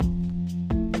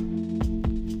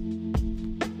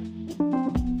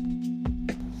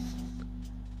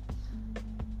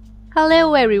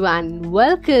Hello everyone,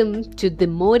 welcome to the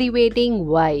Motivating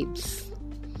Vibes.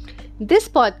 This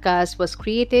podcast was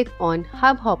created on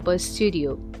Hubhopper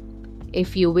Studio.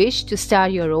 If you wish to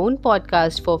start your own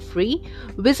podcast for free,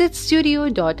 visit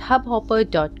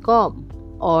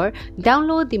studio.hubhopper.com or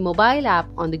download the mobile app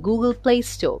on the Google Play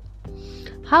Store.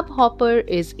 Hubhopper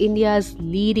is India's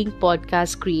leading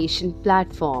podcast creation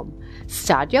platform.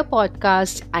 Start your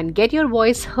podcast and get your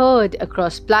voice heard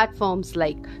across platforms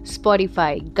like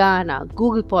Spotify, Gaana,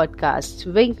 Google Podcasts,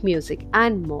 Wink Music,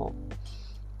 and more.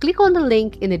 Click on the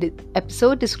link in the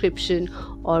episode description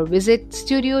or visit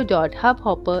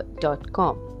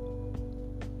studio.hubhopper.com.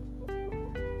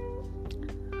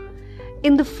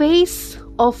 In the face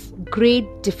of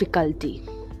great difficulty,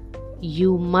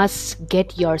 you must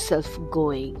get yourself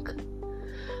going.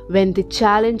 When the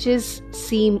challenges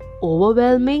seem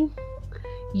overwhelming,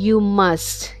 you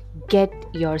must get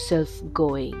yourself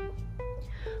going.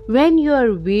 When you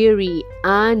are weary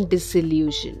and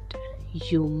disillusioned,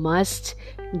 you must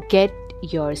get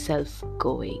yourself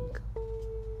going.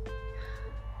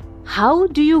 How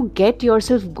do you get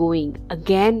yourself going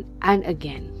again and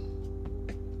again?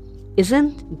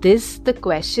 Isn't this the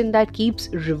question that keeps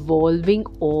revolving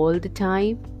all the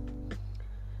time?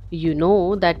 You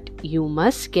know that you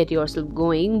must get yourself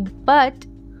going, but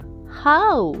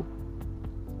how?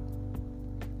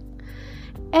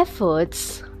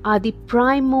 Efforts are the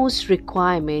primemost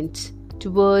requirement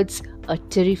towards a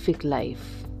terrific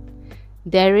life.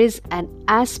 There is an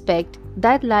aspect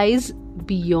that lies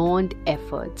beyond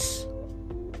efforts.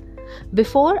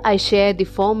 Before I share the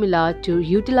formula to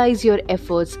utilize your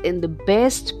efforts in the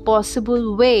best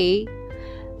possible way,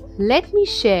 let me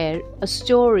share a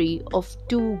story of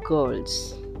two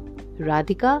girls,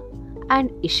 Radhika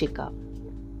and Ishika.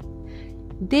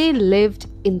 They lived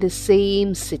in the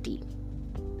same city,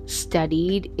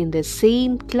 studied in the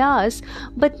same class,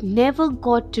 but never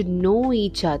got to know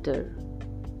each other,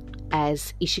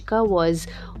 as Ishika was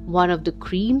one of the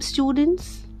cream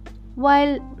students,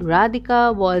 while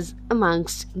Radhika was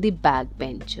amongst the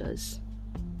backbenchers.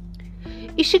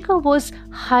 Ishika was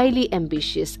highly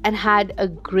ambitious and had a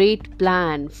great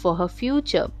plan for her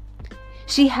future.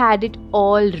 She had it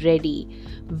all ready: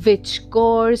 which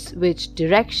course, which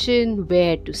direction,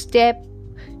 where to step.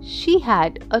 She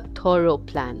had a thorough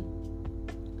plan.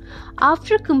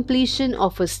 After completion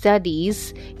of her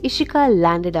studies, Ishika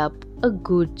landed up a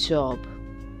good job.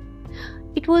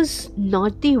 It was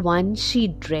not the one she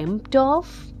dreamt of.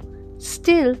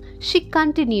 Still, she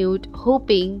continued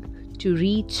hoping to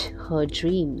reach her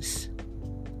dreams.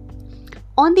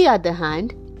 On the other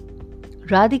hand,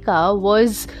 Radhika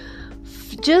was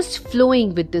just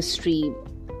flowing with the stream,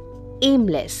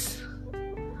 aimless.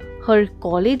 Her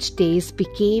college days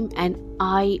became an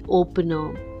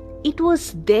eye-opener. It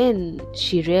was then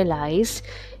she realized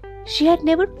she had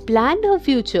never planned her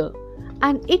future,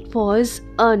 and it was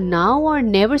a now or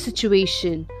never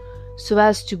situation so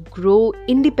as to grow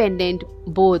independent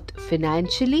both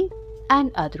financially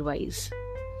and otherwise.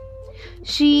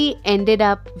 She ended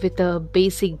up with a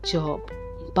basic job,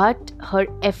 but her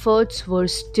efforts were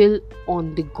still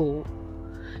on the go.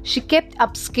 She kept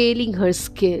upscaling her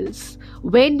skills,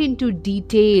 went into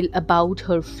detail about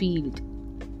her field,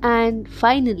 and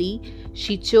finally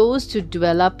she chose to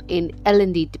develop in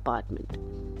L&D department.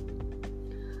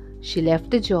 She left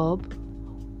the job,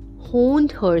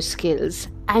 honed her skills,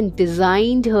 and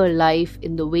designed her life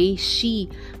in the way she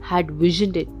had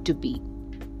visioned it to be,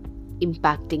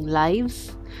 impacting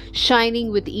lives,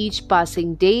 shining with each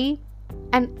passing day,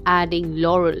 and adding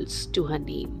laurels to her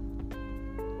name.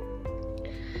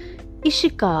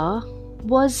 Ishika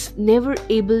was never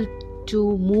able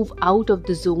to move out of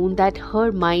the zone that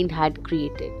her mind had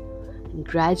created, and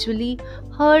gradually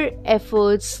her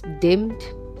efforts dimmed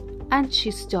and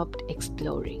she stopped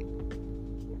exploring.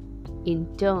 In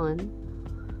turn,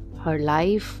 her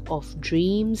life of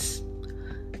dreams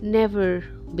never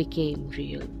became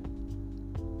real.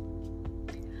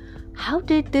 How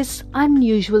did this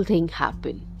unusual thing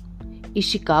happen?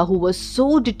 Ishika, who was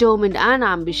so determined and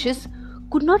ambitious,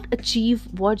 could not achieve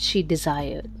what she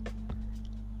desired.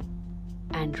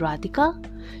 And Radhika,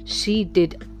 she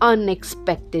did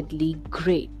unexpectedly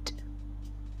great.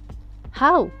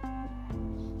 How?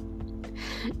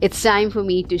 It's time for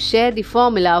me to share the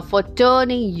formula for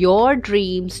turning your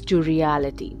dreams to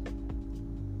reality.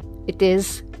 It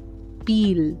is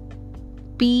PEAL.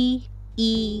 P-E-A-L.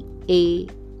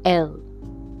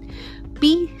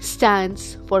 P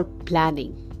stands for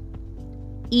planning.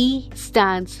 E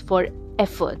stands for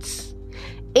efforts.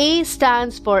 A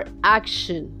stands for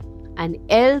action. And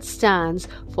L stands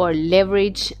for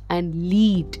leverage and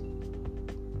lead.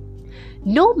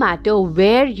 No matter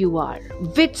where you are,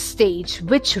 which stage,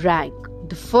 which rank,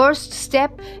 the first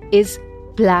step is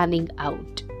planning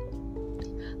out.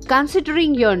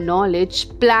 Considering your knowledge,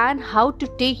 plan how to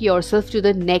take yourself to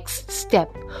the next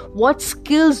step. What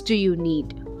skills do you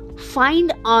need?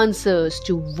 Find answers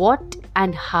to what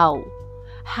and how.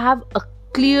 Have a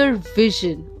clear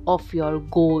vision of your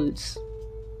goals.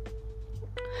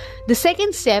 The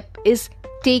second step is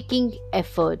taking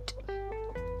effort.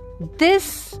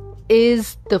 This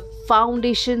is the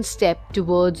foundation step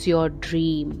towards your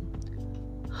dream.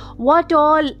 What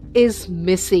all is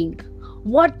missing?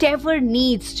 Whatever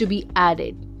needs to be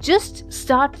added, just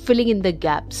start filling in the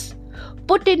gaps.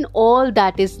 Put in all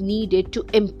that is needed to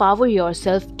empower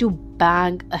yourself to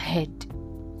bang ahead.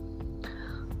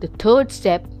 The third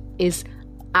step is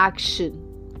action.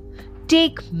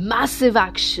 Take massive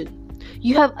action.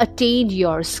 You have attained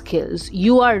your skills.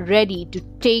 You are ready to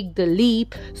take the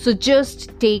leap, so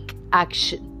just take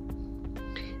action.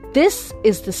 This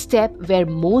is the step where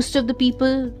most of the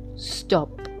people stop.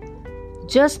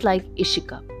 Just like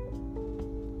Ishika.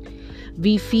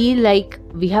 We feel like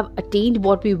we have attained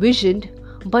what we visioned,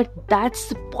 but that's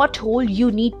the pothole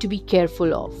you need to be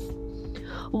careful of.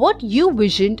 What you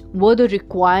visioned were the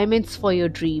requirements for your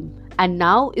dream, and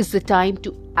now is the time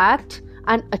to act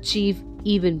and achieve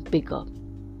even bigger.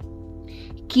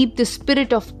 Keep the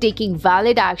spirit of taking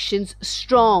valid actions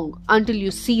strong until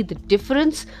you see the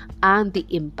difference and the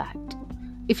impact.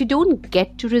 If you don't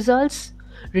get to results,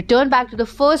 return back to the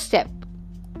first step.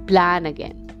 Plan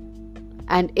again.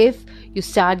 And if you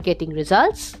start getting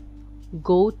results,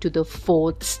 go to the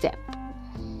fourth step.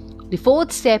 The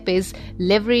fourth step is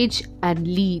leverage and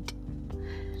lead.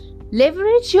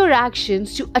 Leverage your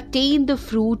actions to attain the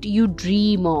fruit you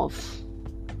dream of,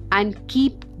 and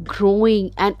keep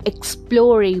growing and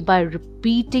exploring by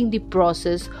repeating the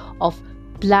process of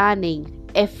planning,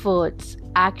 efforts,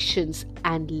 actions,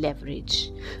 and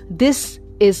leverage. This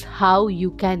is how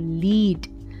you can lead.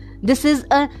 This is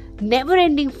a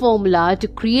never-ending formula to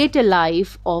create a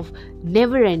life of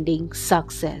never-ending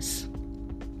success.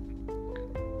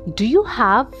 Do you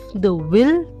have the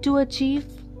will to achieve?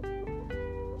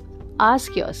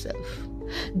 Ask yourself.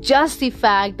 Just the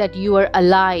fact that you are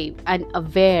alive and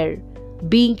aware,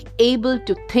 being able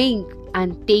to think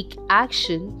and take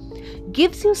action,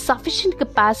 gives you sufficient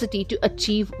capacity to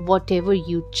achieve whatever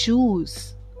you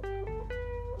choose.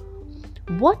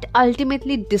 What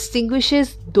ultimately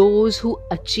distinguishes those who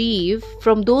achieve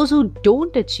from those who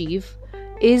don't achieve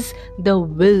is the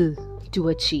will to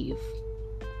achieve.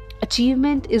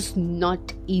 Achievement is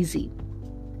not easy,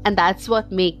 and that's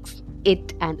what makes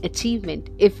it an achievement.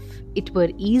 If it were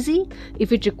easy,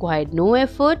 if it required no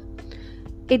effort,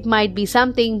 it might be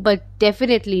something, but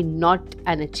definitely not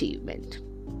an achievement.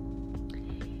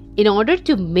 In order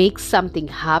to make something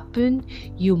happen,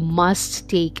 you must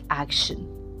take action.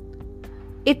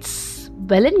 It's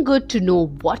well and good to know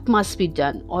what must be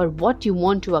done or what you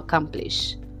want to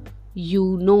accomplish.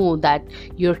 You know that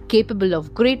you're capable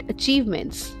of great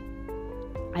achievements.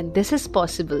 And this is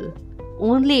possible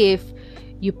only if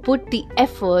you put the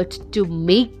effort to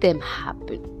make them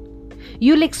happen.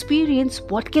 You'll experience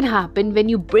what can happen when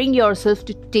you bring yourself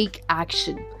to take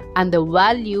action and the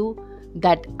value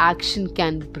that action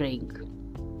can bring.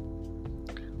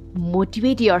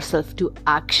 Motivate yourself to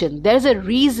action. There's a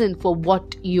reason for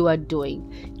what you are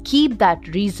doing. Keep that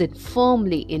reason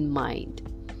firmly in mind.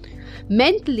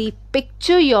 Mentally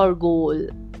picture your goal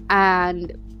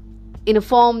and in a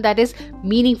form that is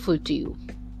meaningful to you.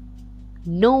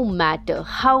 No matter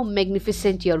how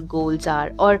magnificent your goals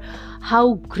are, or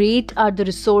how great are the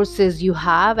resources you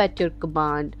have at your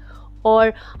command,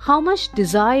 or how much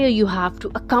desire you have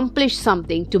to accomplish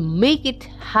something to make it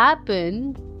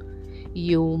happen,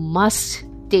 you must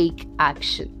take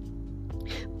action.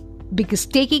 Because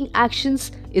taking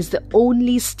actions is the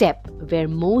only step where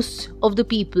most of the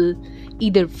people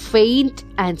either faint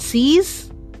and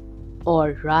cease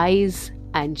or rise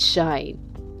and shine.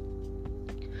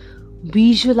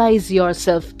 Visualize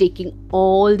yourself taking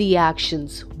all the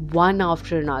actions one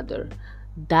after another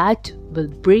that will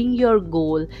bring your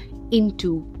goal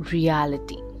into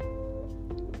reality.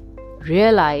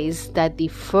 Realize that the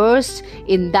first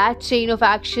in that chain of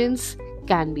actions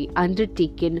can be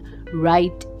undertaken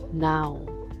right now,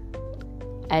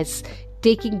 as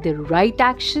taking the right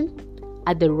action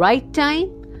at the right time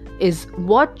is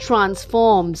what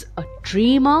transforms a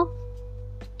dreamer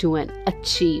to an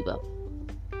achiever.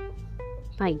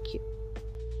 Thank you.